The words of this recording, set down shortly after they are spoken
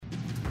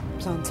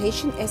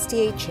Plantation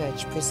SDA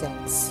Church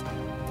presents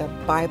the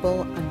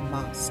Bible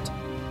Unmasked.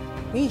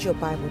 Read your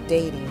Bible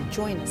daily and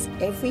join us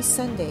every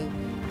Sunday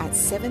at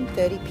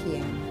 7:30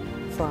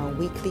 p.m. for our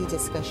weekly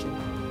discussion.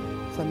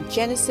 From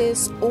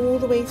Genesis all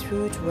the way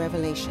through to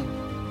Revelation.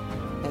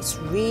 Let's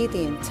read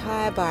the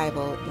entire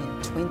Bible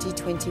in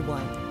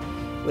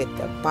 2021 with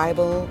the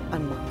Bible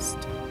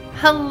Unmasked.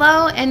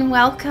 Hello and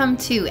welcome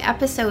to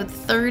episode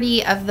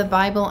 30 of the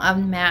Bible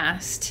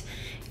Unmasked.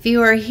 If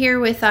you are here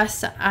with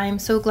us, I'm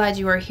so glad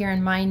you are here,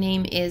 and my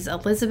name is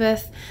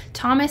Elizabeth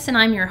Thomas, and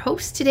I'm your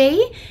host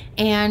today.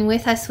 And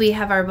with us, we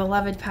have our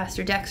beloved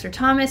Pastor Dexter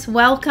Thomas.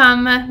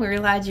 Welcome. We're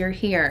glad you're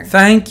here.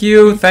 Thank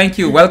you.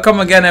 Welcome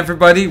again,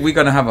 everybody. We're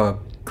going to have a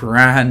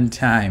grand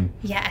time.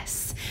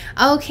 Yes.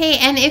 Okay,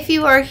 and if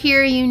you are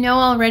here, you know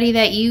already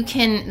that you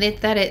can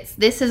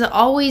this is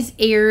always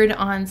aired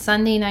on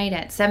Sunday night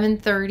at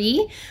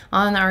 7:30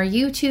 on our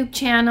YouTube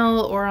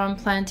channel or on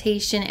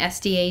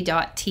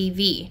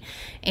plantationsda.tv.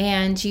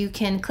 And you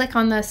can click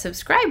on the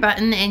subscribe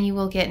button and you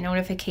will get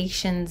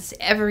notifications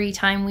every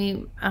time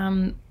we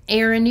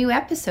air a new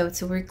episode.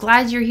 So we're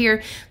glad you're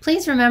here.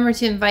 Please remember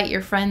to invite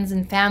your friends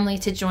and family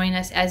to join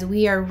us as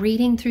we are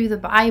reading through the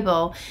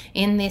Bible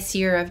in this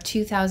year of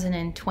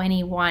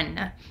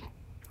 2021.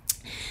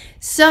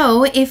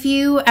 So as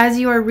you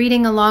are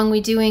reading along, we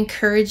do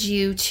encourage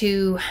you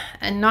to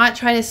not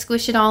try to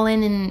squish it all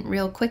in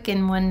real quick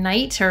in one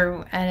night,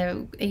 or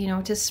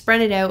to spread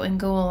it out and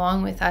go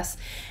along with us.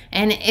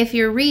 And if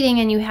you're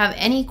reading and you have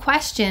any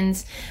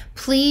questions,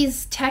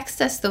 please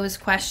text us those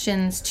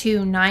questions to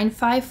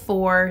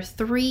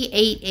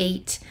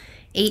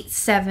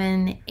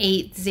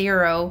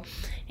 954-388-8780.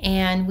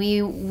 And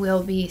we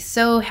will be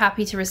so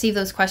happy to receive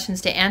those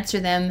questions to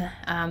answer them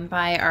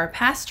by our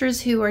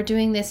pastors who are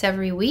doing this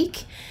every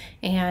week.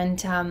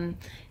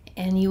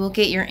 And you will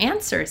get your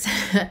answers.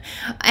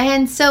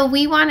 And so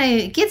we want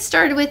to get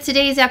started with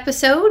today's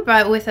episode,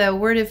 but with a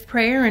word of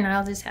prayer. And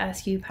I'll just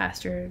ask you,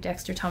 Pastor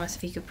Dexter Thomas,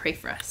 if you could pray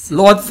for us.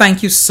 Lord,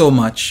 thank you so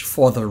much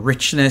for the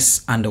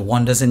richness and the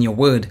wonders in your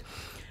word.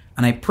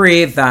 And I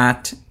pray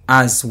that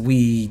as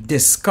we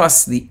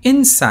discuss the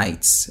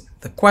insights,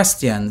 the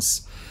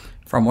questions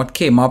from what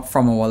came up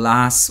from our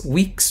last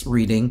week's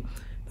reading,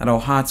 that our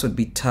hearts would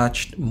be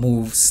touched,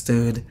 moved,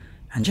 stirred,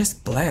 and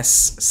just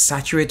bless,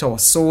 saturate our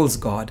souls,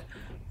 God.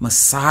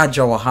 Massage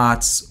our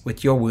hearts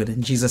with your word.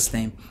 In Jesus'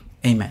 name,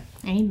 amen.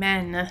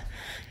 Amen.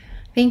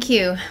 Thank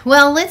you.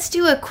 Well, let's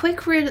do a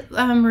quick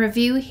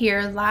review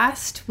here.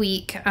 Last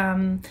week,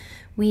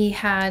 we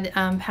had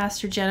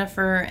Pastor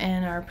Jennifer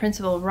and our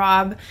principal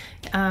Rob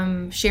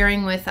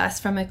sharing with us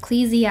from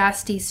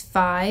Ecclesiastes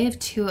 5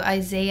 to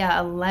Isaiah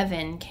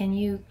 11. Can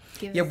you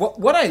give? Yeah,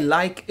 what I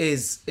like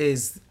is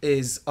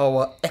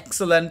our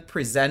excellent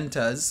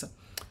presenters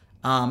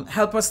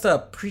help us to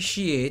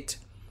appreciate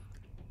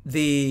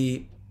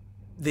the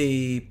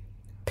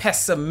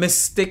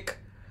pessimistic,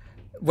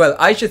 well,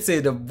 I should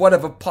say the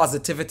whatever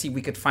positivity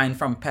we could find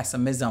from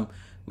pessimism,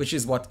 which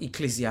is what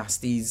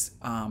Ecclesiastes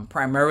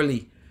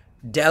primarily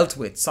dealt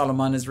with.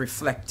 Solomon is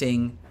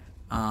reflecting,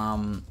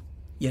 on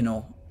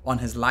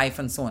his life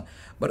and so on.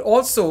 But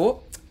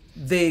also,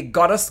 they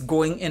got us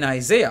going in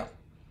Isaiah,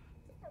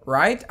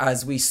 right?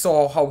 As we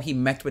saw how he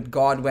met with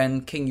God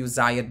when King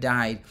Uzziah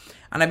died.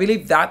 And I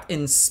believe that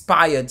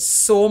inspired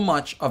so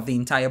much of the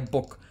entire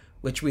book,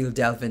 which we'll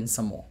delve in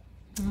some more.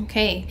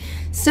 Okay,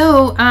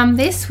 so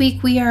this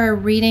week we are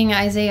reading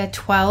Isaiah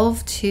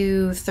 12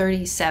 to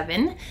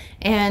 37.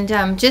 And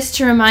just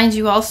to remind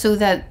you also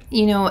that,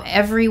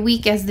 every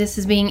week as this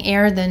is being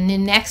aired, then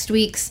in next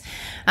week's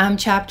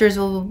chapters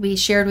will be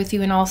shared with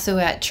you, and also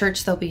at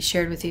church they'll be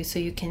shared with you, so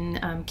you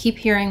can keep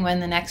hearing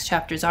when the next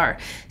chapters are.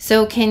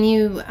 So can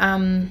you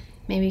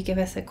maybe give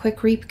us a quick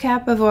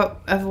recap of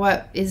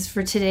what is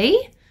for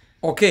today?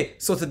 Okay,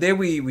 so today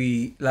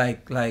we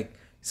like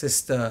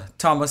Sister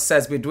Thomas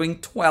says, we're doing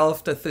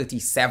 12 to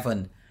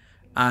 37.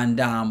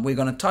 And we're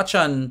going to touch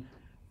on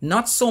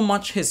not so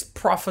much his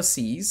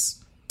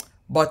prophecies,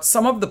 but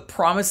some of the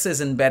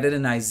promises embedded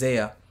in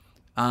Isaiah.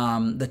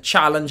 The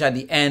challenge at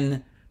the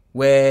end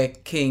where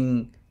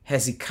King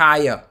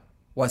Hezekiah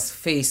was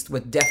faced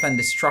with death and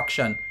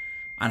destruction,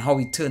 and how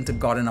he turned to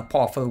God in a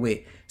powerful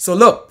way. So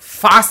look,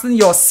 fasten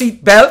your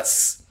seat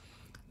belts.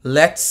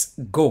 Let's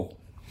go.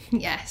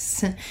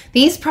 Yes.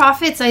 These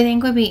prophets, I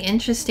think, would be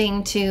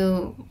interesting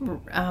to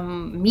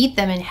meet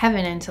them in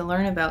heaven and to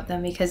learn about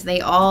them, because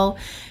they all,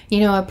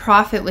 a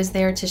prophet was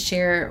there to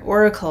share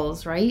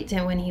oracles, right?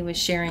 And when he was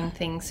sharing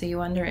things, so you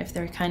wonder if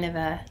they're kind of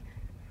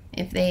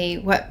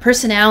what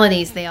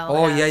personalities they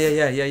all have.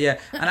 Yeah.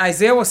 And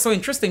Isaiah was so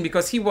interesting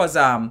because he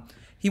wasn't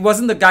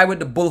the guy with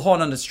the bullhorn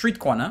on the street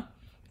corner.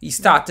 He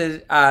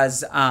started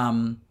as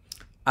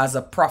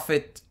a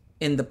prophet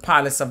in the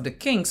palace of the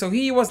king. So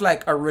he was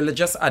like a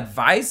religious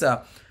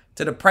advisor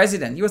to the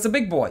president. He was a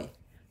big boy.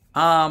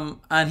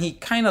 And he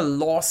kind of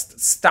lost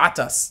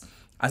status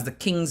as the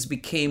kings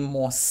became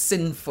more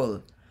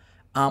sinful.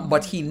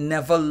 But he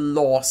never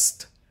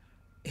lost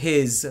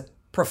his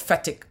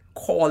prophetic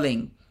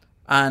calling.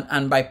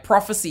 And by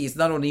prophecy, it's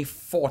not only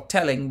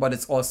foretelling, but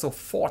it's also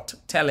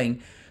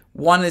forth-telling,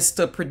 One is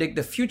to predict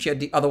the future.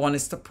 The other one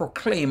is to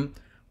proclaim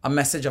a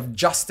message of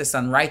justice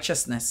and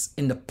righteousness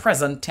in the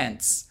present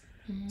tense.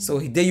 So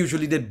they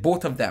usually did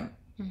both of them.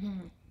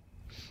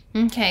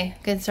 Okay,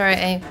 good. Sorry,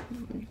 I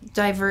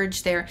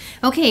diverged there.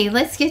 Okay,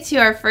 let's get to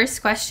our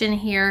first question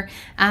here.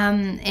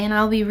 And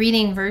I'll be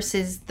reading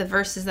the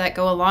verses that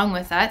go along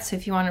with that. So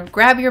if you want to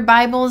grab your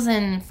Bibles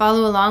and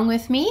follow along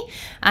with me,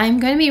 I'm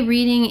going to be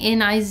reading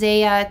in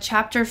Isaiah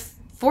chapter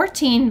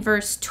 14,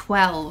 verse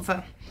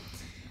 12.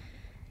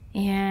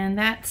 And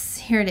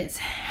here it is.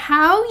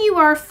 How you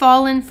are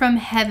fallen from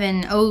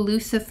heaven, O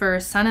Lucifer,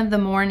 son of the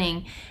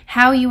morning.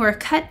 How you are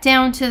cut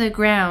down to the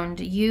ground,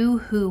 you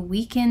who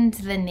weakened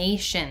the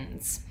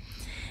nations.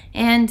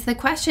 And the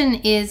question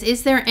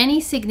is there any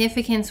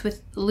significance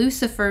with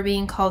Lucifer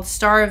being called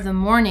Star of the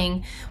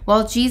Morning,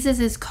 while Jesus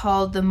is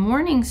called the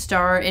Morning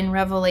Star in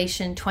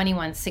Revelation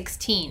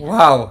 21:16?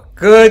 Wow,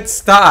 good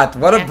start.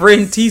 What a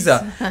brain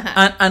teaser.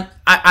 and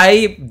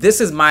I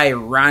this is my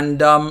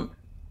random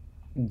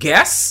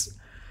guess.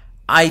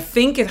 I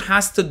think it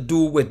has to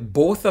do with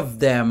both of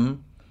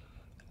them,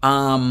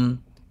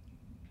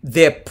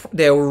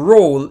 their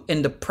role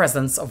in the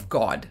presence of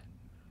God.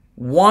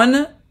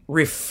 One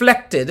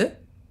reflected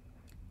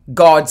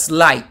God's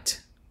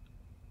light,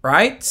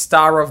 right?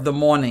 Star of the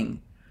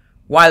morning,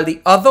 while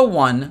the other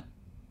one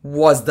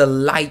was the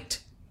light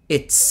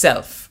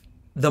itself,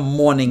 the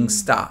morning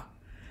star.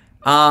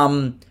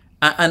 And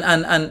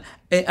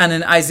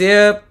in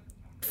Isaiah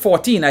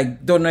 14, I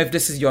don't know if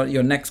this is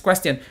your next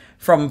question,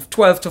 from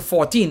 12 to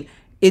 14,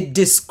 it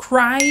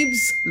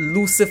describes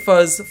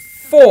Lucifer's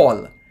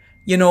fall.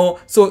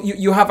 So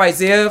you have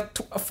Isaiah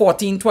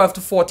 14, 12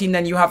 to 14,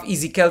 then you have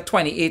Ezekiel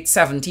 28,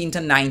 17 to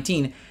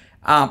 19.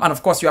 And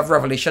of course you have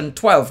Revelation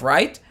 12,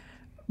 right?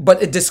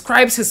 But it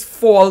describes his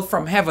fall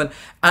from heaven.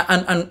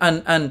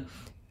 And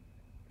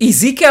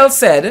Ezekiel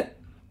said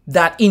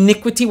that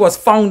iniquity was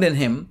found in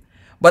him.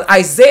 But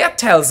Isaiah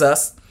tells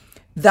us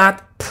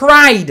that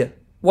pride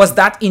was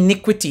that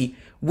iniquity,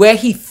 where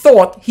he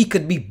thought he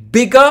could be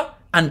bigger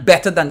and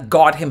better than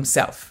God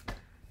himself.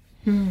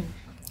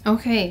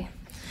 Okay,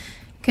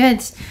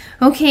 good.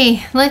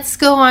 Okay, let's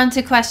go on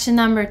to question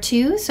number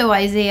 2. So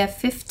Isaiah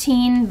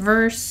 15,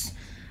 verse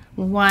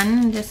 1.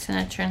 I'm just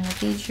going to turn the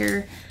page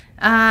here.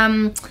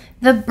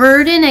 The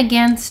burden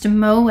against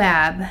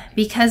Moab,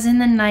 because in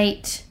the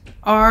night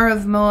Ar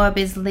of Moab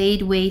is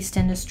laid waste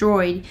and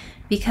destroyed,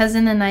 because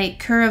in the night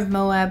Ker of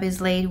Moab is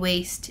laid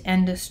waste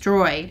and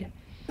destroyed.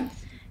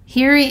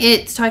 Here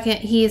it's talking,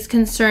 he is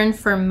concerned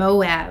for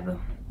Moab.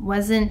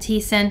 Wasn't he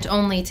sent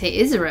only to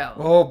Israel?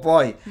 Oh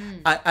boy.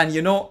 And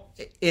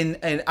in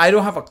I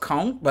don't have a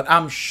count, but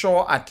I'm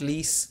sure at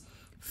least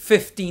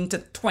 15 to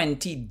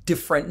 20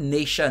 different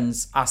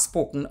nations are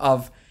spoken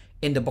of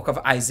in the book of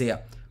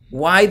Isaiah.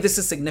 Why this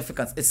is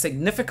significant? It's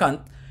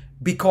significant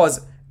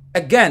because,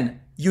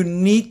 again, you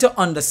need to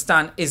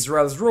understand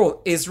Israel's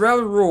role.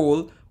 Israel's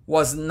role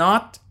was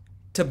not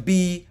to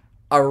be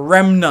a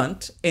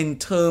remnant in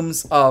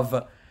terms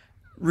of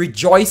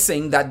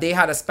rejoicing that they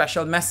had a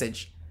special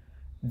message.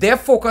 Their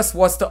focus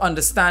was to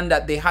understand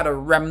that they had a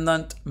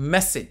remnant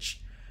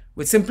message,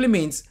 which simply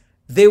means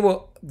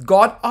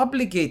God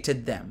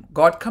obligated them,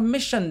 God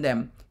commissioned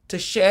them to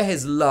share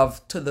his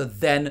love to the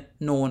then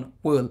known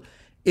world.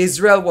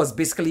 Israel was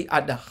basically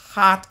at the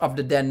heart of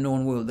the then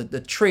known world.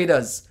 The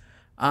traders,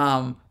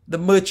 the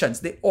merchants,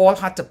 they all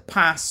had to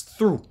pass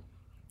through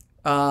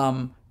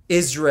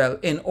Israel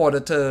in order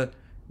to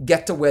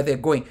get to where they're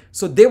going.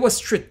 So they were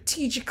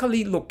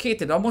strategically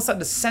located almost at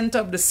the center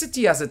of the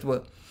city, as it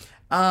were.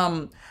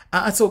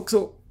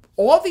 So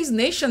all these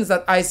nations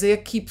that Isaiah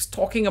keeps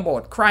talking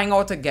about, crying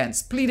out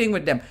against, pleading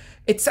with them,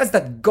 it says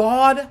that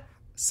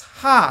God's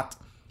heart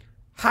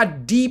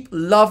had deep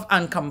love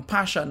and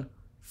compassion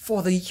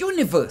for the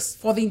universe,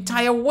 for the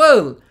entire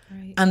world.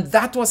 Right. And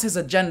that was his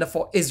agenda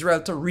for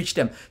Israel to reach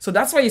them. So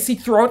that's why you see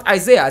throughout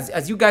Isaiah,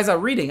 as you guys are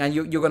reading, and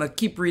you're going to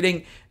keep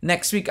reading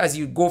next week as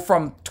you go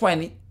from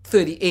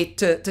 38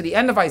 to the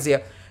end of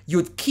Isaiah,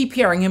 you'd keep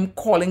hearing him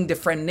calling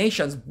different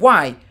nations.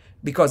 Why?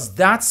 Because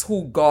that's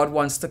who God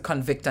wants to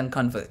convict and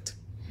convert.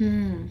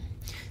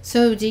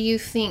 So do you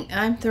think,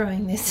 I'm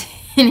throwing this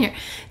in here,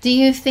 do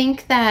you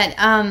think that,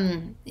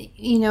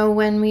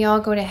 when we all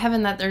go to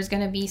heaven, that there's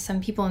going to be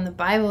some people in the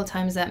Bible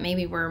times that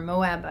maybe were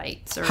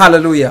Moabites or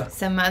Hallelujah.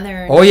 Some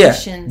other Yeah.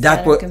 nations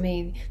that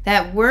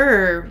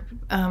were,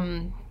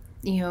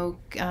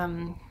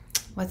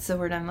 what's the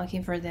word I'm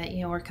looking for, that,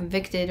 were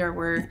convicted or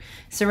were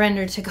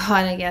surrendered to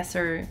God, I guess,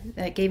 or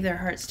that gave their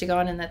hearts to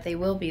God, and that they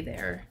will be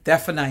there.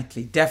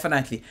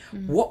 Definitely.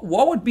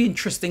 What would be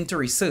interesting to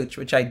research,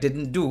 which I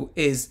didn't do,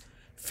 is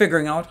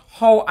figuring out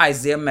how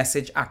Isaiah's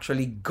message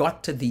actually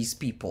got to these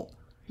people.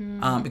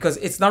 Because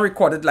it's not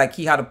recorded like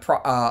he had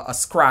a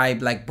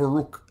scribe like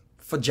Baruch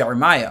for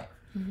Jeremiah,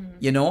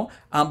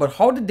 but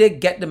how did they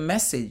get the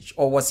message,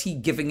 or was he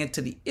giving it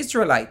to the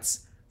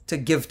Israelites to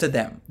give to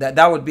them?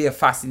 That would be a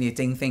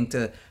fascinating thing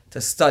to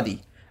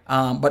study.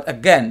 But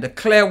again, the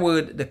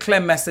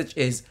clear message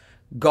is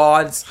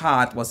God's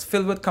heart was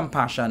filled with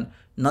compassion,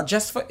 not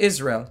just for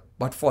Israel,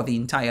 but for the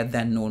entire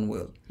then known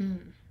world.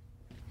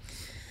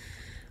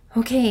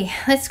 Okay,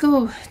 let's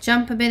go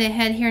jump a bit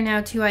ahead here now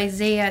to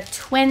Isaiah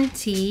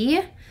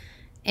 20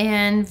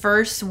 and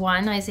verse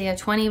 1. Isaiah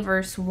 20,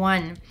 verse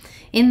 1.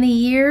 In the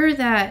year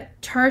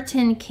that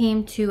Tartan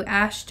came to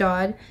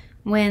Ashdod,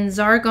 when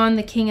Zargon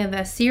the king of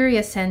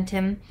Assyria sent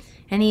him,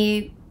 and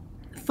he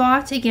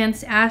fought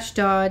against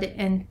Ashdod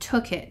and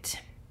took it.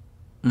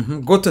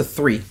 Go to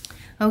 3.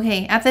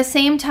 Okay, at the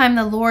same time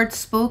the Lord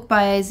spoke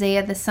by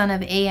Isaiah the son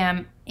of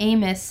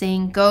Amos,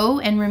 saying, Go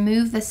and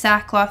remove the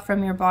sackcloth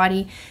from your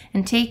body,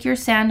 and take your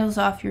sandals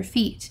off your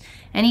feet.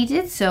 And he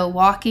did so,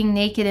 walking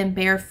naked and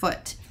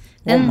barefoot.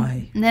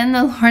 Then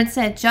the Lord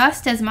said,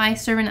 Just as my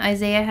servant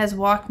Isaiah has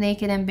walked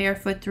naked and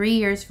barefoot 3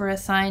 years for a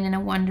sign and a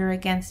wonder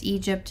against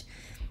Egypt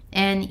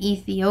and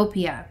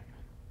Ethiopia.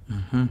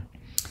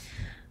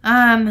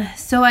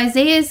 So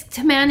Isaiah is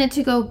commanded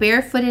to go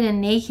barefooted and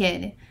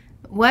naked.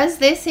 Was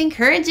this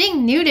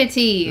encouraging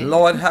nudity?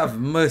 Lord have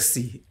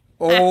mercy.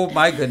 Oh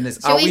my goodness.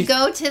 Should we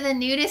go to the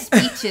nudist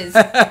beaches?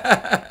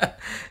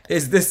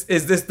 Is this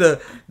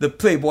the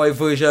Playboy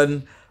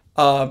version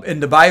in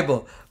the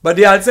Bible? But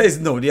the answer is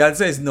no. The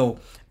answer is no.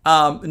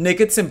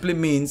 Naked simply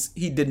means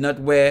he did not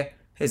wear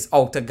his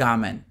outer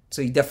garment.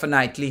 So he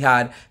definitely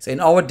had. So in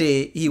our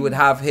day, he would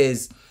have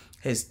his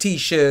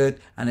t-shirt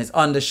and his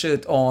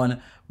undershirt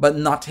on, but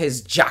not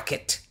his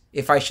jacket,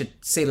 if I should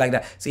say like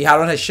that. So he had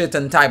on his shirt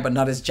and tie, but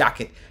not his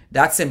jacket.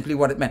 That's simply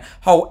what it meant.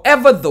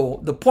 However, though,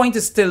 the point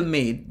is still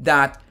made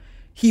that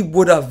he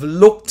would have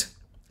looked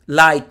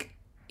like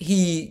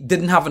he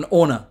didn't have an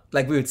owner,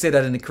 like we would say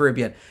that in the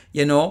Caribbean,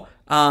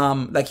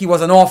 like he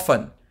was an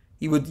orphan.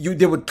 They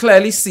would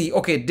clearly see,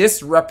 okay,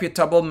 this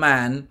reputable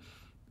man,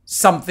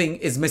 something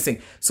is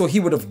missing. So he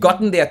would have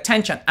gotten their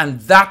attention,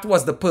 and that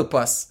was the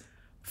purpose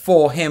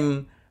for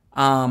him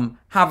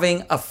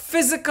having a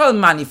physical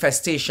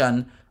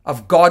manifestation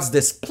of God's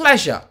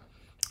displeasure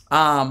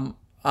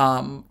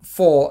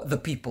for the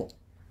people.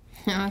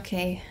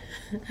 Okay.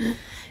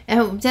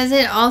 Does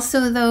it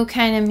also, though,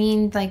 kind of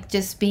mean like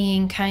just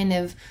being kind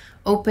of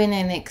open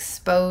and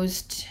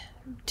exposed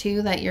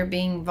to that you're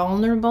being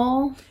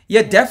vulnerable?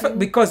 Yeah, definitely.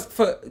 Because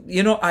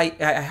I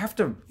have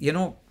to,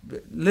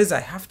 Liz, I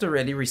have to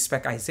really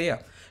respect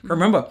Isaiah.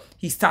 Remember,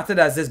 he started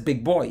as this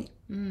big boy.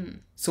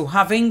 So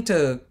having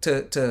to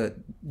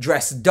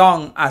dress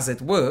down, as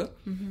it were,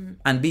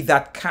 and be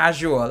that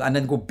casual and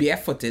then go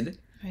barefooted,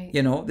 right.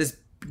 This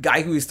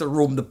guy who used to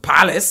roam the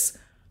palace,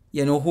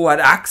 who had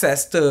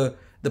access to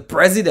the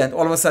president,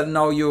 all of a sudden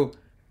now you're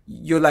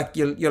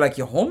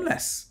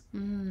homeless.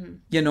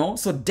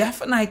 So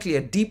definitely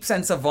a deep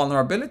sense of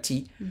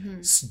vulnerability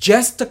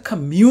just to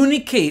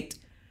communicate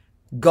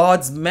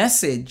God's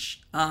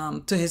message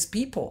to his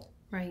people.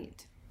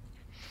 Right.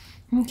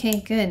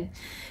 Okay, good.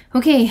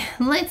 Okay,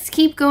 let's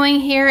keep going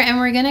here, and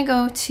we're going to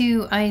go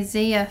to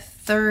Isaiah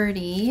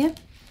 30.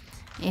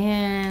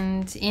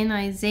 And in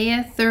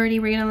Isaiah 30,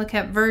 we're going to look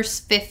at verse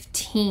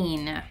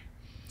 15.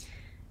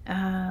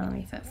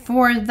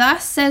 For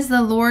thus says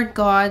the Lord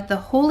God, the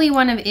Holy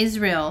One of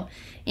Israel,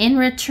 in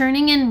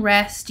returning and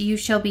rest you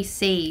shall be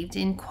saved.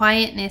 In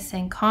quietness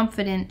and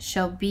confidence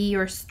shall be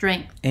your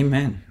strength.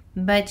 Amen.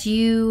 But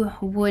you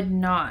would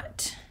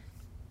not.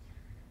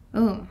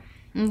 Oh,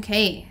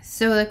 okay.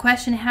 So the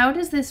question, how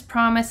does this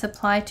promise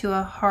apply to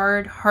a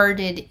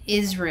hard-hearted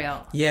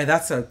Israel? Yeah,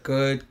 that's a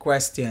good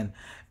question.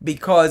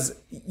 Because,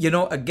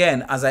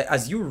 again,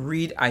 as you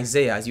read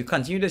Isaiah, as you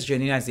continue this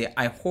journey in Isaiah,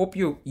 I hope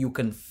you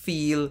can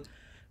feel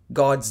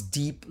God's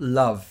deep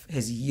love,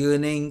 his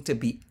yearning to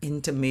be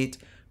intimate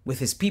with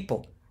his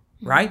people,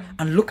 right?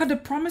 And look at the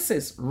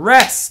promises: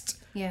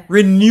 rest,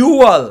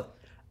 renewal,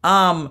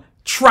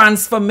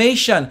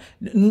 transformation,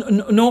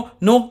 no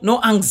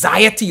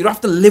anxiety. You don't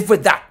have to live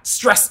with that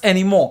stress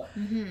anymore.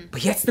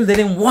 But yet still they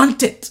didn't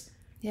want it.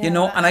 And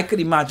I could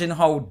imagine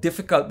how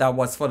difficult that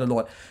was for the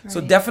Lord. Right. So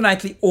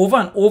definitely over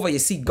and over, you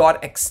see God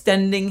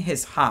extending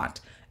his heart,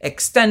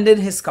 extending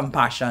his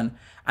compassion,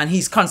 and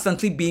he's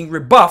constantly being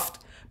rebuffed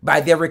by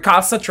their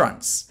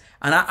recalcitrance.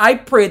 And I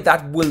pray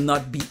that will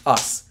not be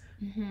us.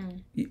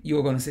 You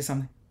were going to say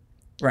something?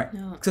 Right.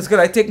 No. So could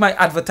I take my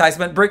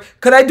advertisement break?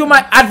 Could I do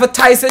my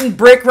advertising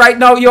break right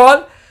now,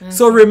 y'all? Okay.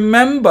 So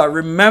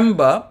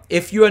remember,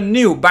 if you are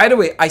new, by the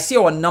way, I see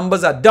our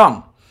numbers are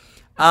down.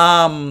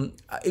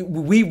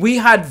 We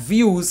had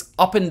views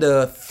up in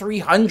the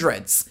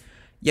 300s,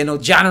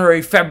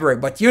 January, February,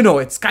 but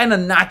it's kind of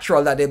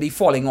natural that they'll be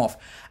falling off.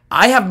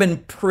 I have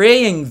been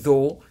praying,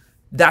 though,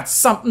 that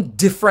something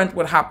different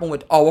would happen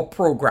with our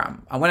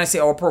program. And when I say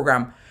our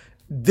program,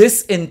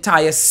 this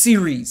entire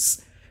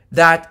series,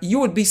 that you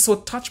would be so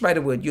touched by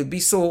the word, you'd be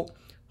so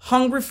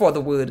hungry for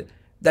the word,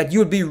 that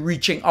you'd be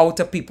reaching out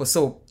to people.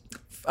 So,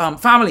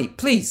 family,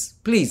 please,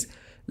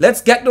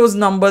 let's get those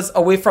numbers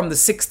away from the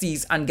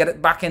 60s and get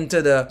it back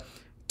into the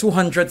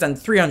 200s and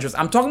 300s.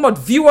 I'm talking about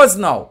viewers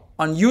now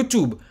on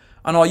YouTube,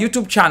 on our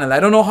YouTube channel.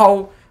 I don't know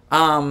how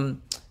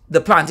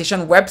the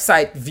Plantation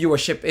website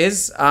viewership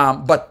is,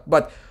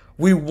 but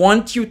we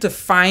want you to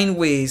find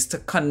ways to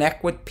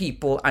connect with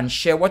people and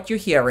share what you're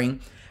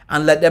hearing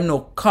and let them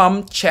know,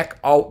 come check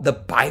out the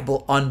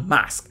Bible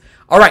Unmasked.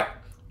 All right,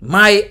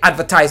 my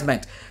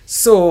advertisement.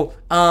 So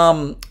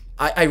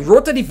I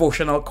wrote a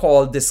devotional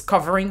called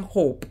Discovering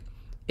Hope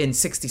in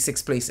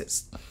 66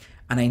 Places.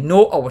 And I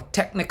know our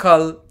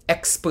technical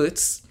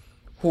experts,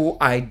 who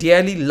I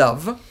dearly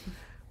love,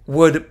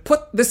 would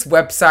put this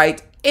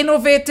website,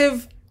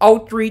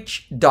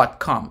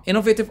 innovativeoutreach.com.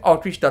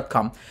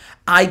 Innovativeoutreach.com.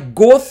 I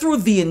go through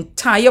the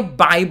entire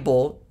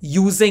Bible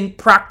using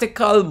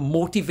practical,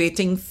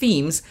 motivating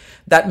themes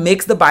that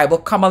makes the Bible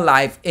come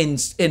alive in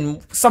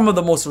some of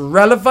the most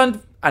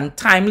relevant and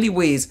timely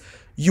ways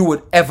you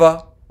would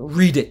ever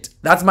read it.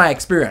 That's my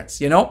experience,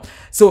 you know.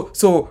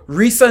 So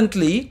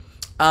recently,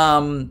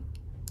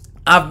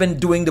 I've been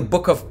doing the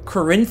book of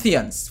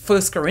Corinthians,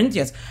 First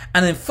Corinthians,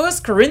 and in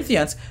First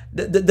Corinthians,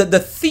 the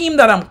theme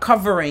that I'm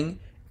covering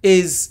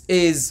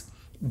is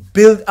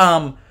build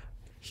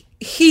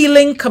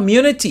healing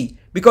community,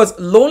 because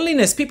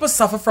loneliness, people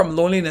suffer from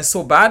loneliness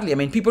so badly. I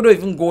mean, people don't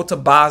even go to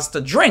bars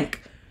to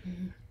drink.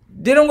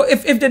 They don't.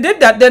 If they did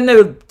that, then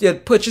they'll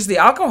purchase the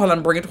alcohol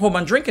and bring it home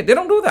and drink it. They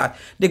don't do that.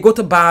 They go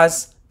to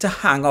bars to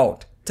hang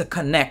out, to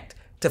connect,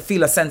 to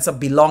feel a sense of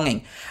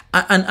belonging.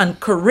 And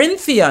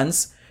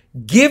Corinthians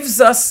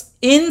gives us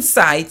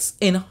insights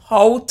in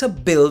how to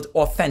build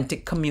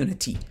authentic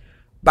community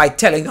by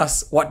telling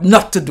us what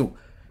not to do.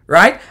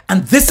 Right?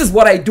 And this is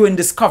what I do in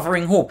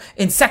Discovering Hope.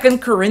 In 2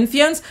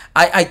 Corinthians,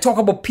 I talk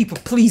about people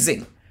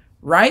pleasing,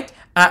 right?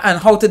 And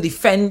how to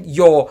defend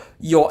your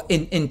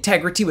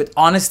integrity with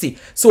honesty.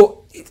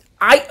 So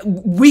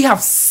we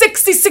have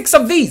 66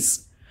 of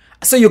these.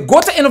 So you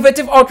go to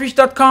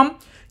innovativeoutreach.com,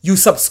 you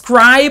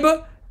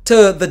subscribe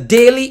to the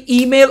daily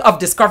email of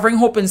Discovering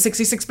Hope in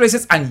 66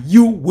 Places, and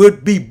you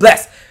would be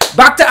blessed.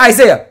 Back to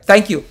Isaiah.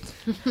 Thank you.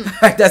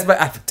 That's my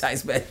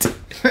advertisement.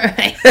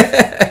 Right.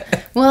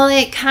 Well,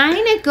 it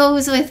kind of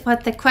goes with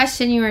what the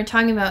question you were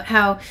talking about,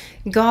 how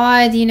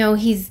God,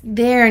 he's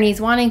there and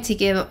he's wanting to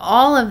give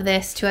all of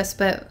this to us,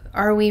 but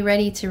are we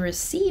ready to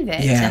receive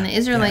it? Yeah, and the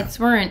Israelites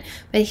weren't.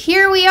 But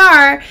here we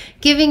are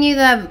giving you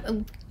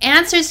the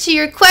answers to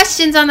your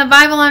questions on the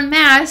Bible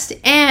Unmasked,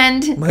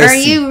 and Mercy. Are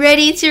you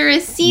ready to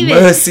receive it?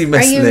 Mercy,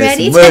 Miss Are you Liz.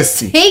 ready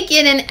Mercy. to take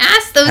it and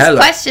ask those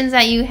questions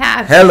that you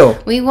have? Hello.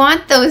 We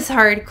want those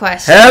hard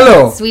questions.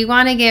 Hello. We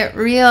want to get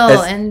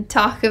real and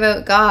talk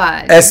about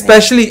God.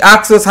 Especially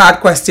ask those hard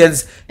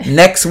questions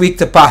next week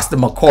to Pastor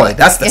McCoy.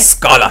 That's the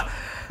scholar.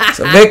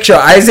 So make sure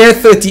Isaiah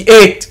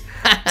 38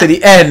 to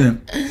the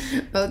end.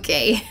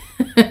 Okay.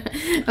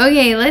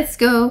 Okay, let's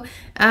go.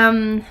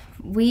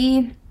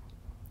 We're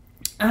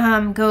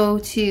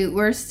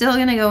still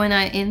going to go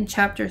in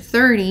chapter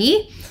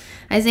 30,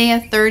 Isaiah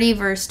 30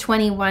 verse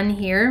 21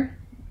 here.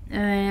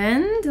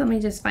 And let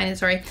me just find it.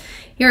 Sorry.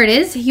 Here it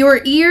is.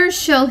 Your ears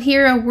shall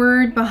hear a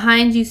word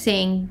behind you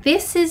saying,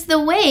 this is the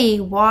way,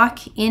 walk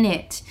in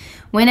it.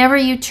 Whenever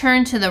you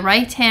turn to the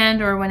right hand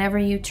or whenever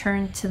you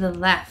turn to the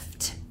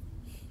left.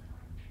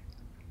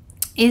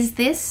 Is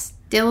this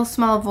still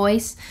small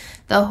voice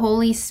the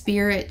Holy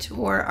Spirit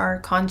or our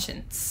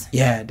conscience?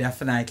 Yeah,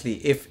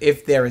 definitely.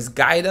 If there is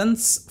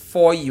guidance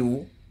for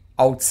you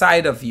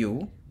outside of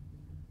you,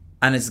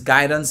 and it's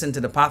guidance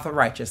into the path of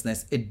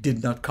righteousness, it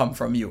did not come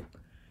from you.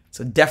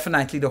 So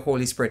definitely the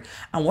Holy Spirit.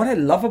 And what I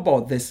love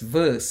about this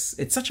verse,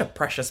 it's such a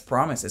precious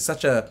promise. It's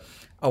such a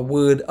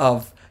word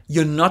of,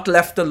 you're not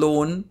left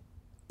alone.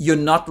 You're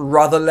not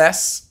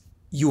rudderless.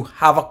 You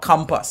have a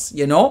compass,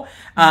 And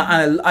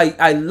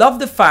I love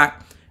the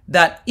fact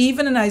that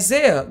even in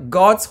Isaiah,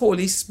 God's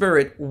Holy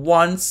Spirit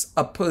wants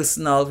a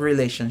personal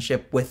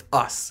relationship with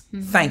us.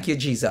 Mm-hmm. Thank you,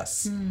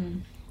 Jesus.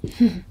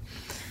 Mm-hmm.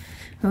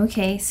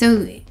 Okay,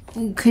 so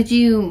could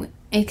you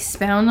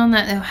expound on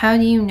that? How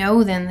do you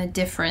know then the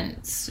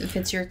difference if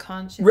it's your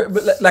conscience?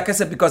 But like I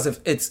said, because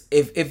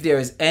if there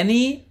is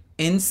any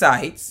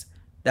insights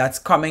that's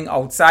coming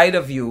outside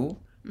of you,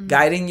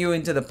 guiding you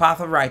into the path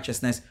of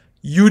righteousness,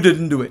 you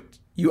didn't do it.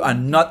 You are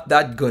not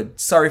that good.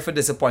 Sorry for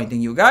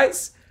disappointing you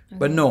guys,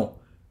 but no.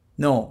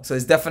 So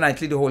it's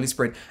definitely the Holy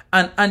Spirit.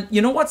 And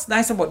you know what's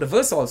nice about the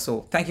verse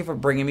also? Thank you for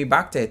bringing me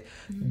back to it.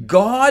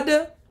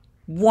 God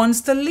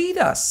wants to lead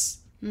us.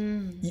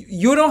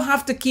 You don't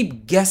have to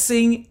keep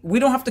guessing. We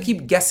don't have to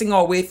keep guessing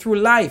our way through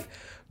life.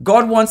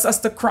 God wants us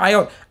to cry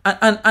out.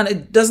 And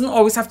it doesn't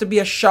always have to be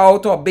a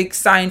shout or a big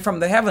sign from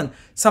the heaven.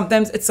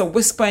 Sometimes it's a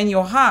whisper in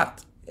your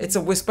heart. It's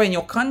a whisper in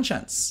your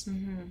conscience.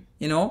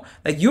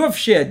 Like you have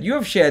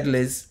shared,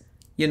 Liz,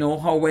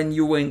 how when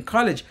you were in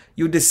college,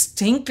 you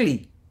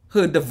distinctly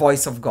heard the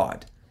voice of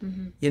God,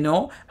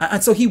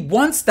 and so he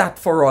wants that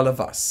for all of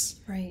us.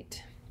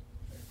 Right.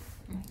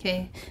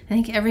 Okay. I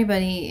think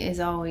everybody is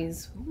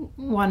always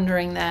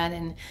wondering that,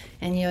 and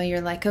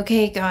you're like,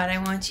 okay, God, I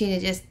want you to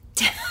just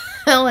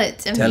tell it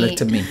to me. Tell it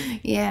to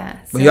me. Yeah.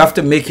 But you have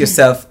to make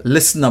yourself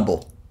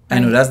listenable. I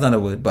know that's not a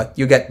word, but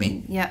you get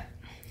me. Yeah.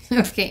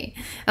 Okay,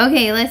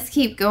 let's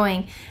keep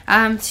going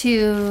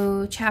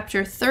to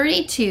chapter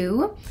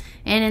 32.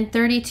 And in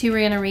 32, we're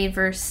going to read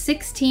verse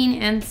 16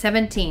 and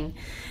 17.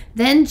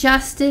 Then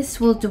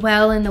justice will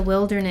dwell in the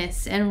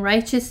wilderness, and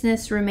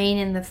righteousness remain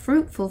in the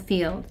fruitful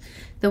field.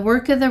 The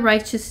work of the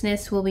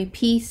righteousness will be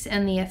peace,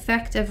 and the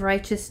effect of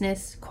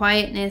righteousness,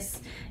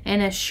 quietness,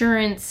 and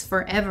assurance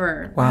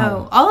forever.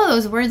 Wow. All of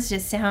those words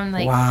just sound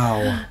like,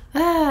 Wow.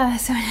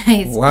 so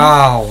nice.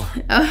 Wow.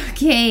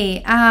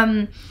 Okay.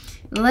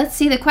 Let's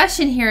see. The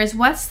question here is,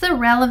 what's the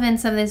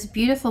relevance of this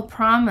beautiful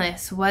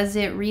promise? Was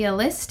it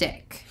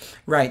realistic?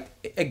 Right.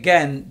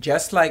 Again,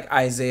 just like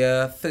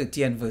Isaiah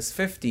 30 and verse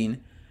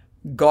 15,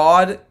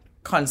 God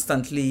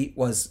constantly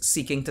was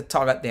seeking to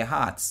tug at their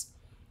hearts.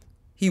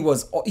 He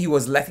was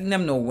letting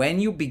them know, when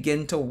you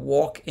begin to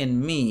walk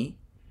in me,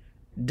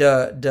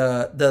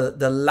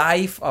 the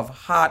life of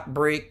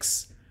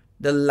heartbreaks,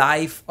 the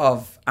life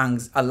of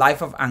a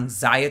life of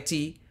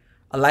anxiety,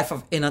 a life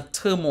of inner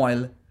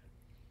turmoil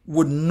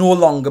would no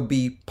longer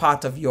be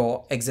part of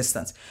your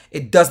existence.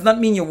 It does not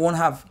mean you won't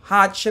have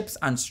hardships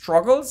and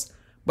struggles,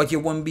 but you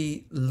won't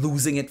be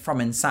losing it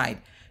from inside.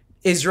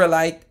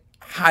 Israelite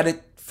had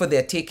it for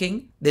their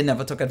taking. They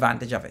never took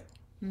advantage of it.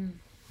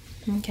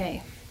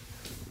 Okay.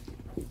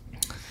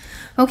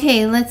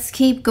 Okay, let's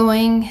keep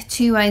going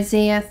to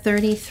Isaiah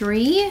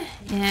 33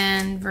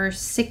 and verse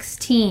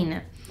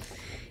 16.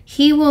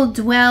 He will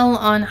dwell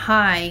on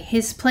high.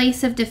 His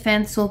place of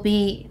defense will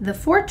be the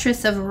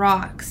fortress of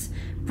rocks.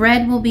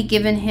 Bread will be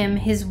given him.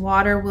 His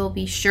water will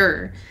be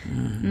sure.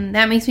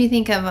 That makes me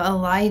think of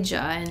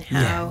Elijah and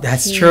how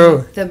that's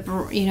true.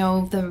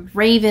 The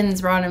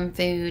ravens brought him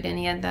food, and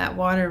he had that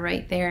water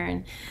right there.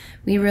 And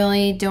we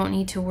really don't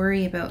need to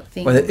worry about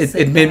things. Well,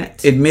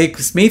 it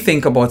makes me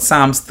think about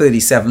Psalms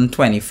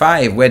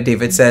 37:25, where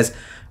David says,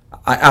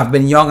 "I've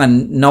been young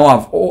and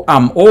now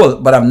I'm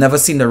old, but I've never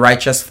seen the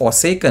righteous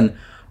forsaken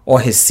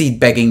or his seed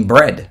begging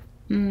bread."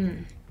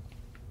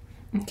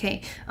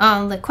 Okay.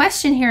 The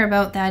question here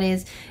about that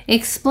is,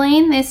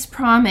 explain this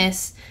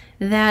promise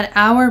that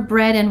our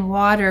bread and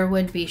water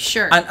would be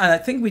sure. And I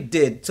think we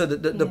did. So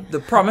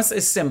the promise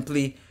is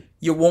simply,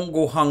 you won't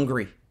go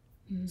hungry.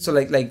 So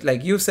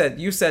like you said,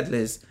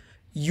 Liz,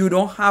 you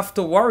don't have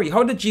to worry.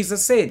 How did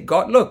Jesus say it?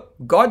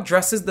 God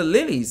dresses the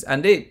lilies,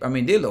 and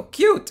they look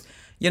cute.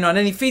 And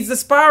then he feeds the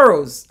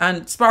sparrows,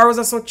 and sparrows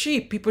are so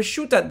cheap. People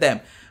shoot at them,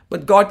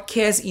 but God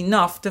cares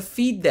enough to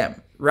feed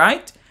them,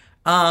 right?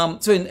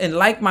 So in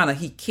like manner,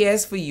 he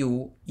cares for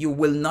you. You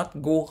will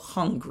not go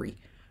hungry.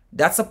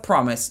 That's a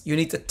promise. You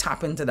need to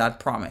tap into that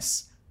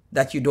promise,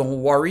 that you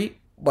don't worry,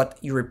 but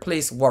you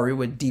replace worry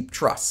with deep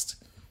trust.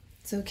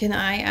 So can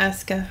I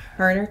ask a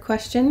harder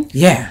question?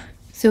 Yeah.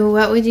 So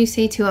what would you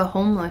say to a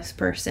homeless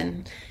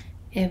person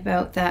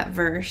about that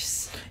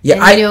verse?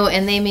 Yeah,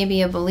 and they may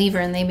be a believer,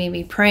 and they may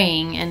be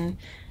praying and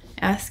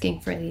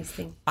asking for these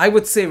things. I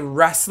would say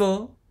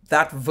wrestle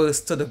that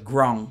verse to the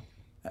ground.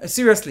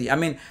 Seriously,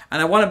 and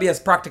I want to be as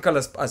practical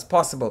as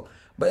possible.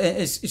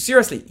 But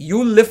seriously,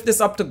 you lift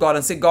this up to God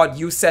and say, God,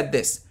 you said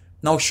this.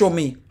 Now show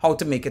me how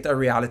to make it a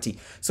reality.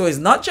 So it's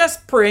not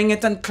just praying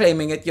it and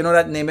claiming it. You know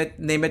that name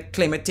it,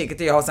 claim it, take it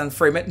to your house and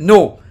frame it.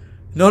 No.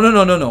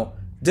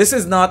 This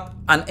is not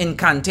an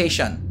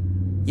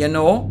incantation.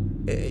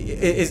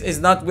 It's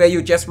not where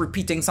you're just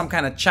repeating some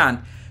kind of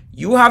chant.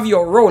 You have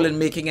your role in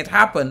making it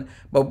happen.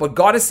 But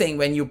God is saying,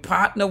 when you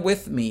partner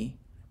with me,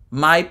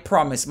 my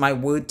promise, my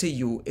word to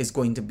you is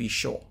going to be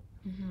sure.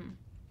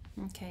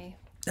 Mm-hmm. Okay.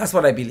 That's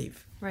what I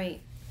believe. Right.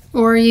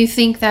 Or you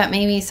think that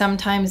maybe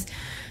sometimes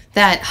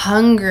that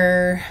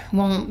hunger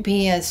won't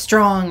be as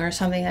strong, or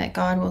something, that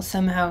God will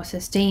somehow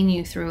sustain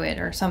you through it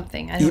or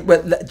something.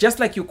 But just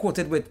like you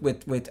quoted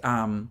with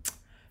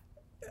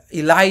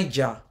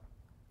Elijah,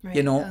 right.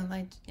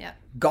 Elijah, yeah.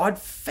 God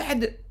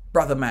fed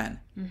brother man,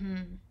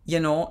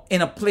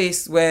 in a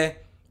place where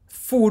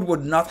food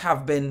would not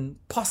have been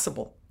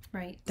possible.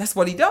 Right. That's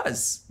what he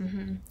does.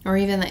 Mm-hmm. Or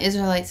even the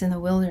Israelites in the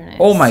wilderness.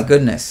 Oh my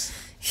goodness.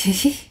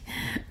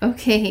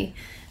 Okay.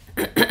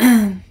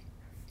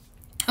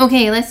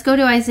 Okay, let's go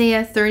to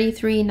Isaiah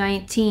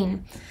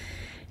 33:19.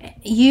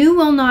 You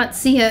will not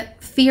see a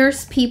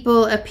fierce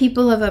people, a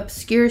people of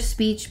obscure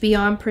speech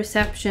beyond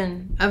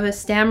perception, of a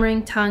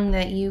stammering tongue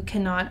that you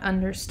cannot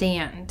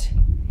understand.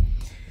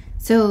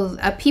 So,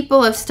 a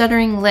people of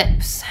stuttering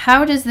lips.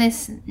 How does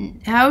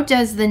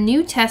the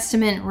New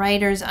Testament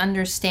writers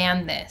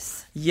understand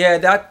this? Yeah,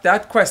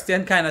 that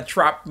question kind of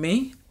trapped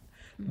me,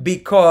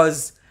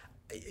 because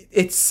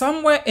it's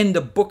somewhere in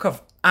the book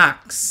of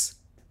Acts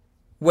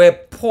where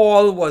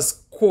Peter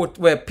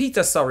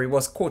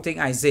was quoting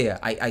Isaiah.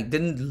 I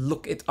didn't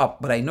look it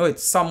up, but I know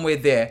it's somewhere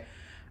there.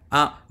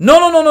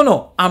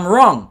 No. I'm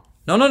wrong.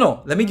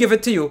 No. Let me give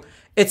it to you.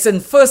 It's in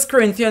 1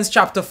 Corinthians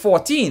chapter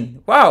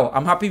 14. Wow,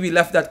 I'm happy we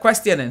left that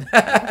question in.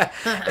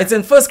 It's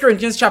in 1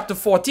 Corinthians chapter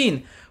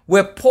 14,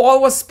 where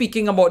Paul was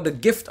speaking about the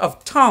gift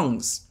of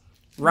tongues,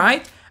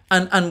 right?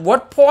 And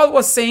what Paul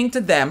was saying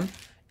to them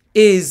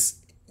is,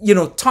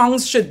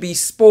 tongues should be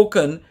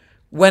spoken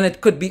when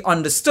it could be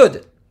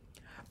understood.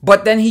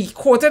 But then he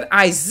quoted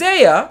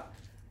Isaiah,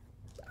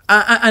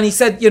 and he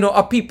said,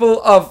 a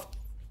people of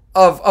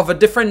a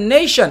different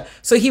nation.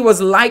 So he was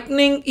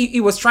likening,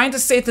 he was trying to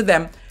say to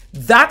them,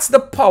 that's the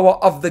power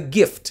of the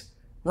gift,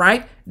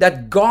 right?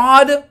 That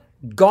God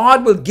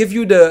God will give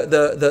you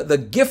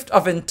the gift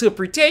of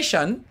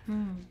interpretation,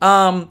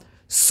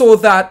 so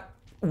that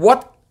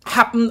what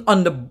happened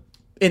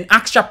in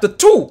Acts chapter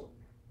 2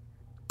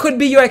 could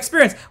be your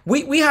experience.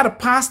 We had a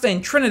pastor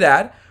in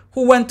Trinidad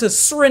who went to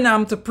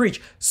Suriname to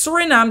preach.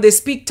 Suriname, they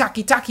speak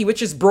Taki-Taki,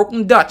 which is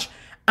broken Dutch.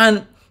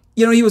 And,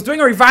 he was doing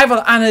a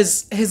revival, and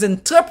his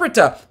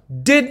interpreter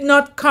did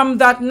not come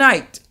that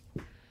night.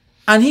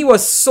 And he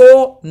was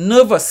so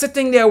nervous,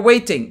 sitting there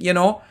waiting,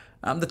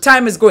 the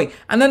time is going.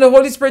 And then the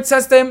Holy Spirit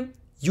says to him,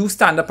 you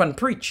stand up and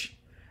preach.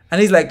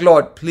 And he's like,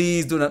 Lord,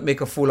 please do not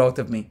make a fool out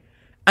of me.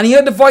 And he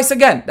heard the voice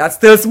again. That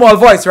still small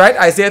voice, right?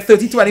 Isaiah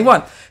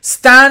 30:21.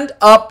 Stand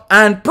up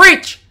and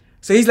preach.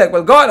 So he's like,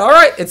 well, God, all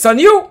right, it's on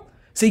you.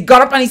 So he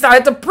got up and he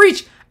started to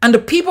preach. And the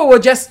people were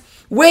just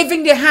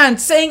waving their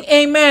hands, saying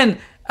amen.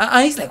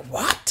 And he's like,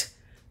 what?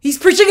 He's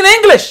preaching in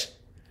English.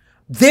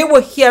 They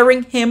were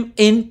hearing him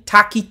in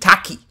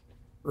Taki-Taki,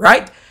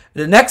 right?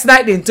 The next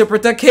night, the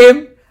interpreter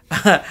came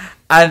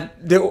and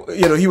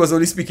he was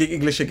only speaking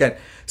English again.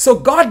 So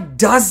God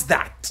does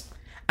that.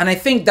 And I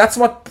think that's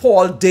what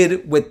Paul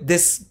did with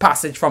this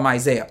passage from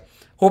Isaiah.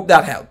 Hope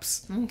that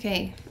helps.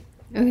 Okay,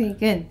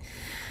 good.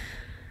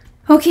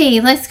 Okay,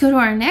 let's go to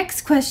our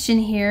next question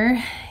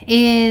here.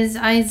 Is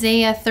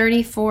Isaiah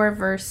 34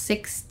 verse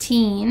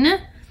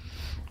 16.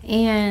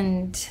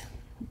 And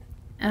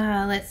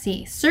let's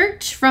see.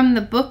 Search from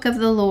the book of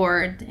the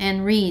Lord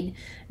and read.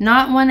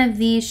 Not one of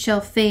these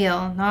shall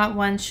fail, not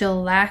one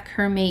shall lack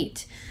her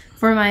mate.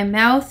 For my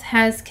mouth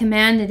has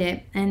commanded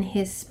it, and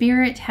his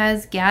spirit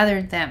has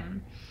gathered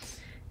them.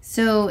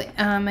 So,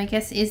 I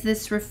guess, is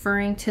this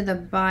referring to the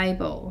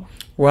Bible?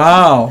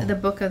 Wow. The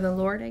book of the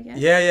Lord, I guess?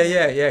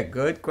 Yeah.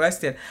 Good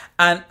question.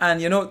 And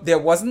there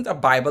wasn't a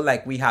Bible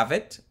like we have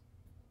it,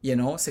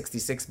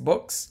 66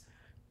 books.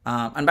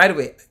 And by the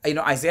way,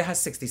 Isaiah has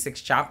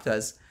 66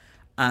 chapters.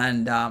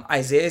 And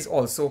Isaiah is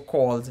also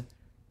called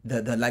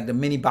the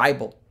mini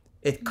Bible.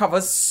 It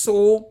covers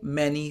so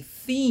many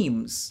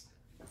themes.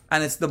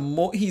 And he's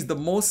the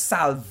most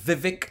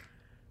salvific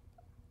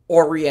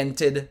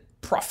oriented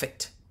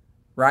prophet.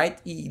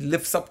 Right? He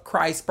lifts up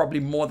Christ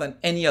probably more than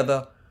any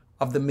other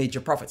of the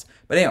major prophets.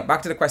 But anyway,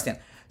 back to the question.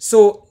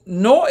 So,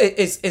 no,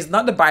 it's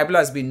not the Bible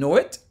as we know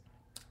it.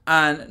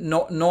 And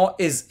nor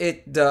is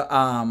it the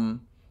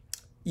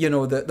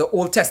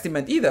Old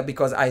Testament either,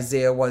 because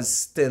Isaiah was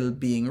still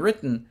being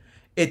written.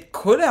 It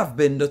could have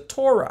been the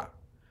Torah.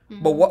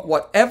 Mm-hmm. But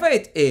whatever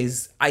it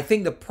is, I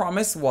think the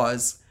promise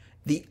was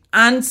the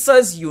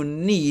answers you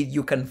need,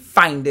 you can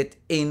find it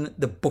in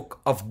the book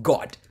of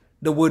God.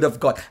 The word of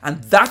God.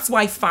 And that's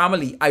why,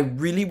 family, I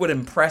really would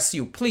impress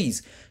you.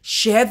 Please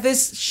share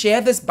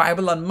this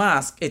Bible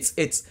Unmasked.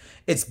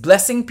 It's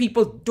blessing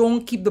people.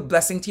 Don't keep the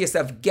blessing to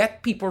yourself.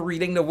 Get people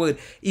reading the word.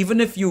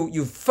 Even if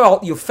you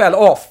fell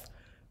off,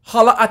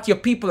 holler at your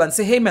people and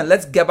say, hey man,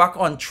 let's get back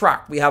on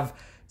track. We have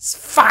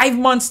 5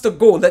 months to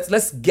go.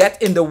 Let's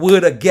get in the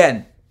word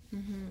again.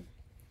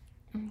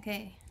 Mm-hmm.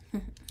 Okay.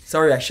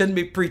 Sorry, I shouldn't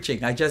be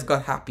preaching. I just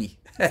got happy.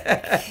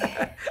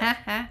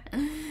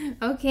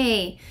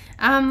 Okay,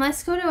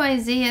 let's go to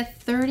Isaiah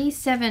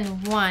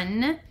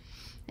 37:1,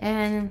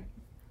 and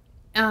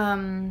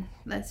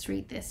let's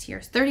read this here.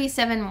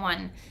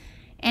 37:1.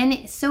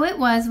 And so it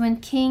was when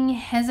King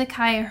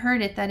Hezekiah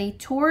heard it that he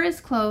tore his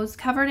clothes,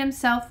 covered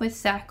himself with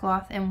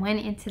sackcloth, and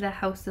went into the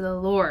house of the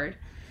Lord.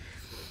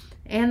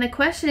 And the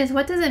question is,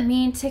 what does it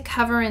mean to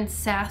cover in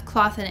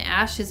sackcloth and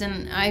ashes?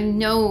 And I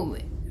know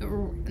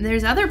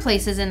there's other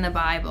places in the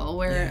Bible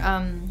where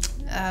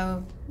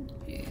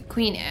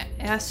Queen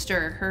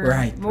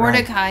Esther,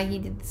 Mordecai, he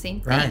did the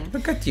same thing. Right,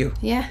 look at you.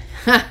 Yeah.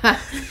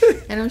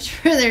 And I'm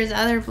sure there's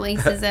other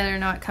places that are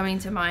not coming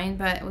to mind.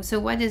 But so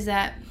what does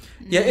that mean?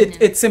 Yeah,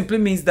 it simply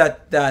means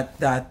that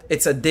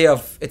it's a day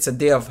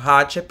of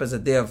hardship, it's a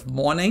day of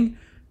mourning,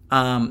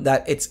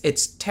 that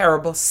it's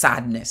terrible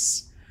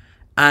sadness.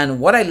 And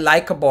what I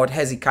like about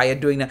Hezekiah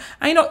doing that,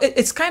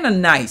 it's kind of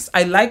nice.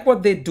 I like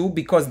what they do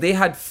because they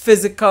had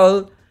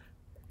physical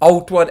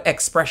outward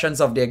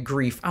expressions of their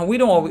grief, and we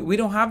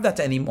don't have that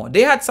anymore.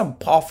 They had some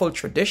powerful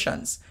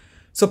traditions,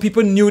 so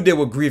people knew they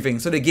were grieving,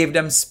 so they gave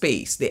them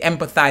space, they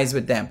empathized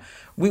with them.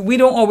 We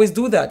don't always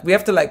do that. We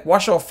have to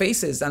wash our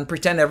faces and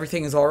pretend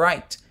everything is all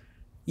right.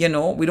 We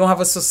don't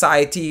have a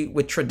society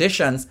with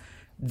traditions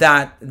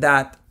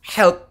that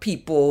help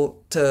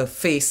people to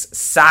face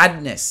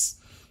sadness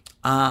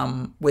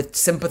with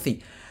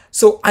sympathy.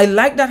 So I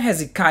like that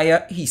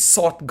Hezekiah, he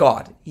sought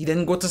God. He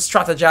didn't go to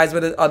strategize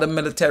with the other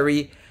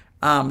military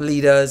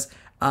leaders.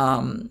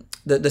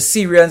 The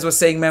Syrians were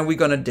saying, man, we're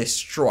going to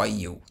destroy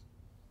you,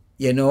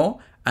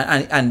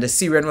 and the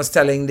Syrian was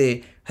telling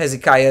the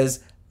Hezekiah's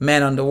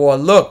men on the wall,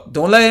 look,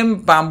 don't let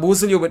him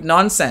bamboozle you with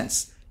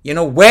nonsense.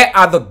 Where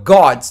are the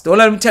gods? Don't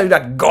let him tell you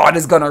that God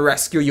is going to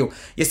rescue you.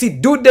 You see,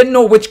 dude didn't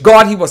know which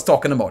God he was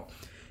talking about.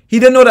 He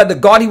didn't know that the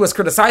God he was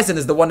criticizing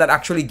is the one that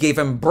actually gave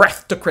him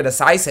breath to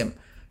criticize him,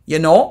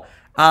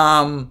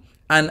 and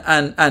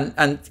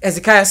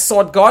Hezekiah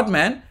sought God,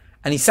 man.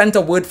 And he sent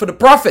a word for the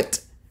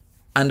prophet.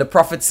 And the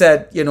prophet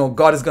said,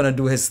 God is going to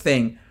do his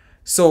thing.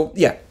 So,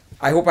 yeah,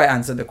 I hope I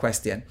answered the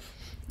question.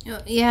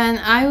 Yeah, and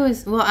I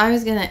was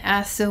gonna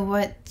ask, so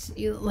what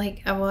you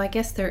like, well, I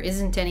guess there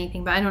isn't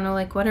anything, but I don't know,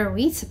 like, what are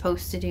we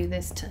supposed to do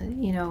this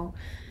to,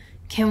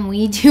 can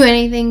we do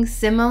anything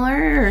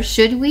similar, or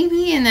should we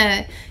be in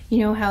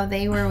how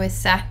they were with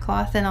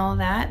sackcloth and all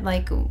that?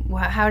 Like,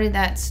 how did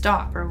that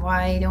stop, or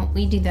why don't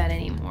we do that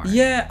anymore?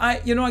 Yeah, I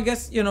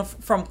guess,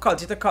 from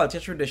culture to culture,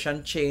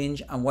 tradition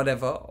change and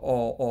whatever,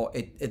 or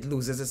it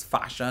loses its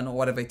fashion or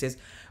whatever it is.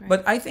 Right.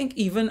 But I think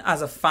even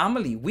as a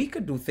family, we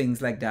could do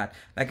things like that.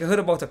 Like I heard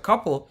about a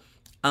couple,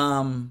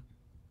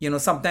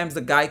 sometimes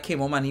the guy came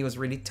home and he was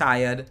really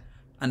tired,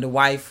 and the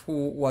wife,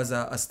 who was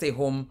a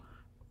stay-home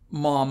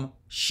mom,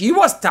 she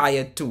was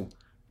tired too.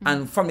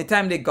 And from the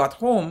time they got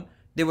home,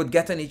 they would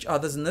get on each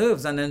other's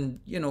nerves. And then,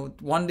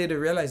 one day they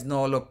realized,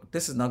 no, look,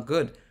 this is not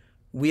good.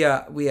 We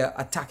are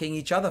attacking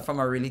each other from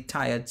a really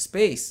tired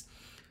space.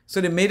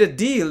 So they made a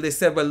deal. They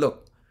said, well,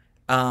 look,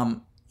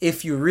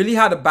 if you really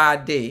had a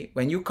bad day,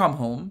 when you come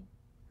home,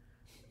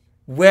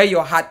 wear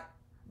your hat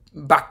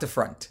back to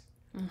front.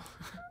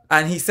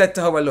 And he said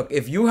to her, well, look,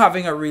 if you're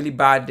having a really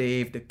bad day,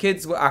 if the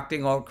kids were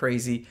acting all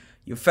crazy,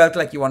 you felt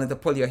like you wanted to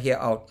pull your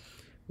hair out,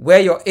 wear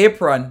your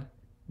apron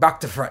back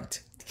to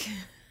front.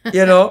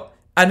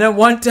 And then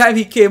one time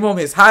he came home,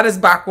 his hat is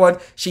backward.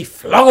 She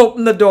flung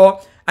open the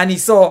door and he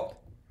saw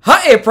her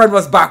apron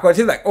was backward.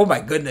 He's like, oh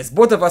my goodness,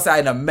 both of us are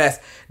in a mess.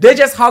 They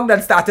just hugged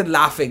and started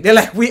laughing. They're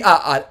like, we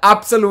are an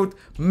absolute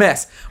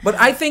mess. But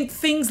I think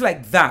things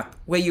like that,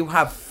 where you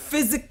have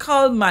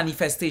physical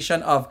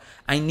manifestation of,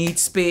 I need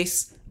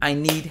space, I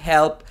need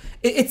help.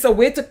 It's a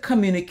way to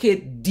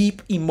communicate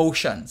deep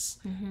emotions.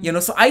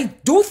 So I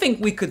do think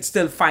we could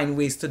still find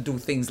ways to do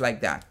things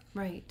like that.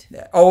 Right.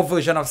 Our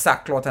version of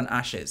sackcloth and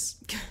ashes.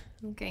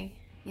 Okay.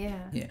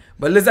 Yeah.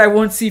 But Liz, I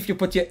won't see if you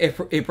put your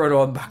apron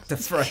on back to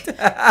front.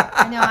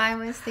 I know, I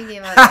was thinking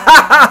about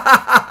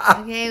that.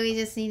 Okay, we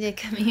just need to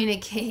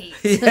communicate.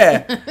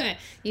 Yeah.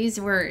 Use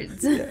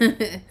words.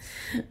 Yeah.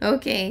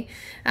 Okay.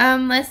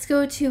 Let's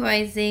go to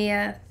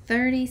Isaiah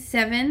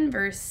 37,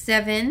 verse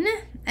 7.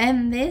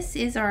 And this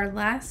is our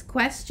last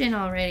question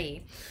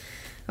already.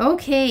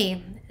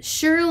 Okay.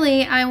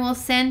 Surely I will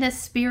send a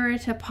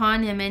spirit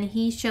upon him, and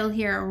he shall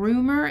hear a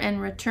rumor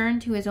and return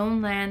to his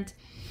own land.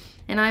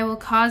 And I will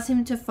cause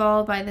him to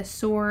fall by the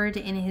sword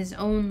in his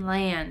own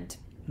land.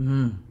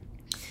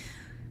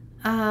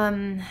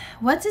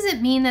 What does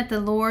it mean that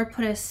the Lord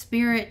put a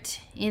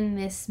spirit in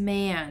this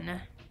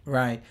man?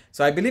 Right.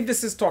 So I believe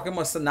this is talking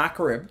about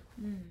Sennacherib,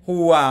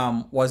 who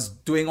was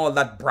doing all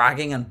that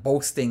bragging and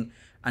boasting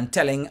and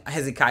telling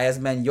Hezekiah's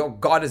men, your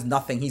God is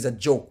nothing. He's a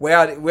joke. Where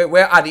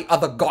are the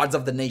other gods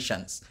of the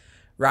nations?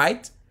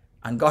 Right?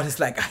 And God is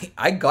like,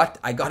 I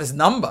got his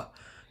number.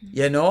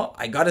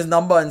 I got his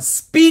number on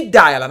speed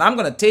dial, and I'm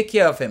going to take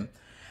care of him.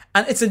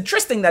 And it's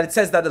interesting that it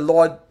says that the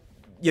Lord,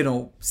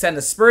 sent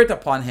a spirit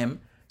upon him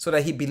so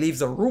that he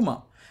believes a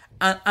rumor.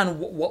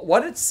 And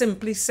what it's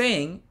simply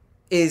saying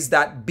is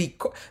that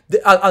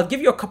I'll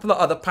give you a couple of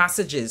other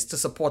passages to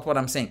support what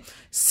I'm saying.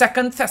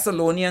 2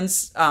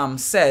 Thessalonians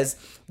says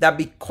that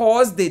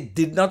because they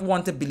did not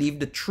want to believe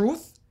the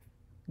truth,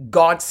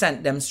 God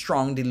sent them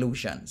strong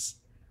delusions.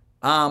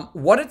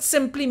 What it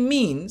simply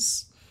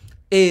means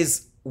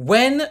is,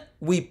 when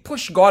we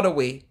push God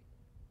away,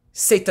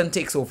 Satan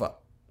takes over.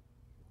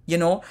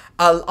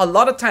 A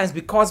lot of times,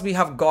 because we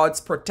have God's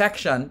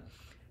protection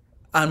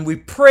and we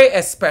pray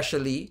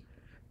especially,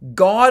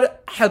 God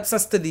helps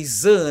us to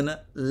discern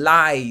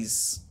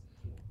lies.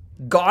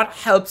 God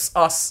helps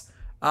us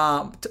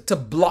to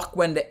block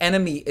when the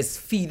enemy is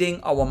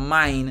feeding our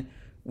mind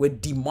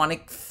with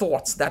demonic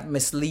thoughts that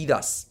mislead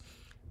us.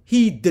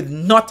 He did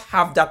not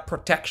have that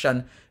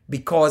protection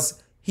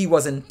because he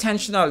was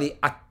intentionally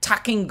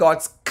attacking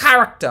God's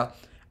character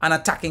and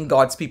attacking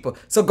God's people.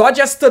 So God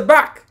just stood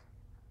back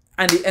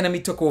and the enemy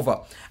took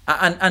over.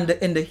 And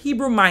in the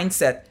Hebrew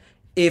mindset,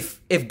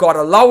 if God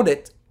allowed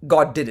it,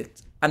 God did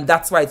it. And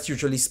that's why it's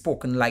usually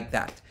spoken like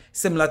that.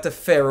 Similar to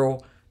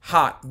Pharaoh's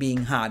heart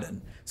being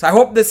hardened. So I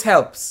hope this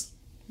helps.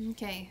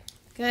 Okay,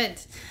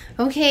 good.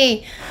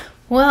 Okay,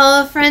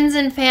 well, friends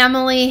and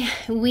family,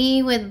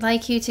 we would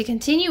like you to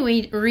continue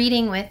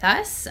reading with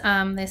us.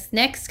 This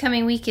next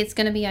coming week, it's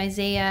going to be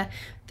Isaiah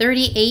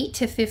 38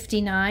 to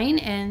 59.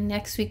 And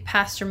next week,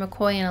 Pastor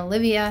McCoy and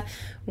Olivia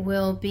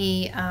will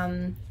be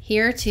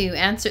here to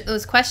answer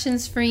those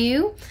questions for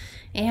you.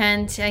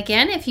 And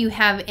again, if you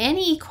have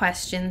any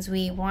questions,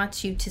 we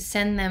want you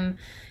to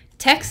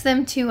text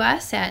them to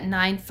us at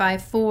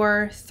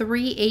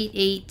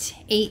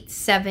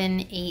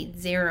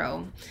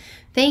 954-388-8780.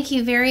 Thank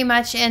you very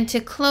much. And to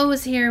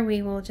close here,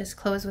 we will just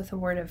close with a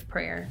word of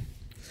prayer.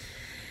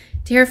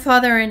 Dear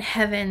Father in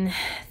heaven,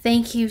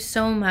 thank you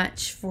so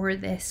much for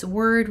this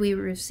word we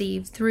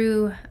received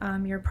through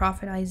your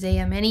prophet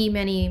Isaiah many,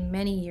 many,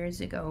 many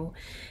years ago,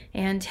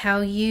 and how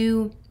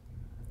you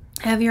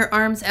have your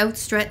arms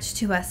outstretched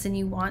to us and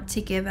you want to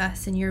give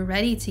us, and you're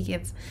ready to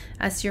give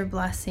us your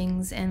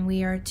blessings, and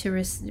we are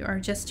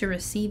just to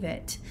receive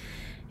it.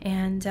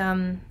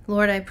 And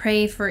Lord, I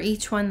pray for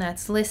each one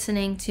that's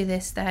listening to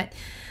this, that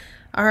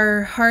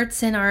our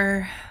hearts and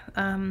our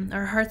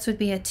our hearts would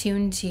be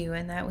attuned to you,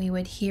 and that we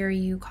would hear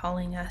you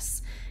calling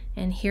us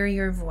and hear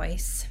your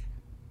voice.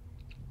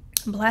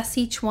 Bless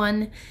each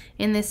one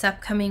in this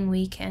upcoming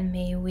week, and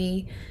may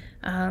we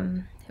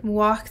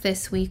walk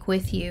this week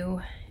with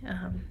you.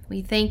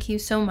 We thank you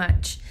so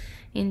much.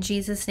 In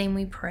Jesus' name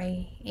we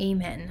pray.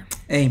 Amen.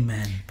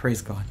 Amen.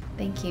 Praise God.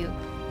 Thank you.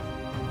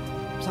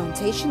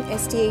 Plantation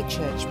SDA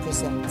Church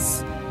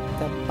presents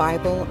the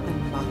Bible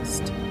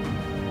Unmasked.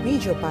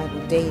 Read your Bible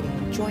daily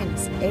and join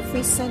us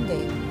every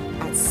Sunday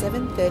at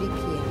 7:30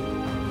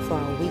 p.m. for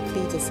our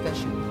weekly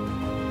discussion.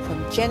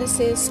 From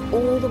Genesis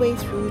all the way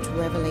through to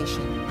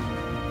Revelation.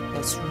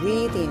 Let's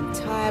read the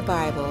entire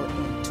Bible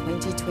in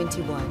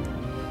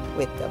 2021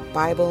 with the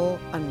Bible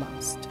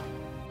Unmasked.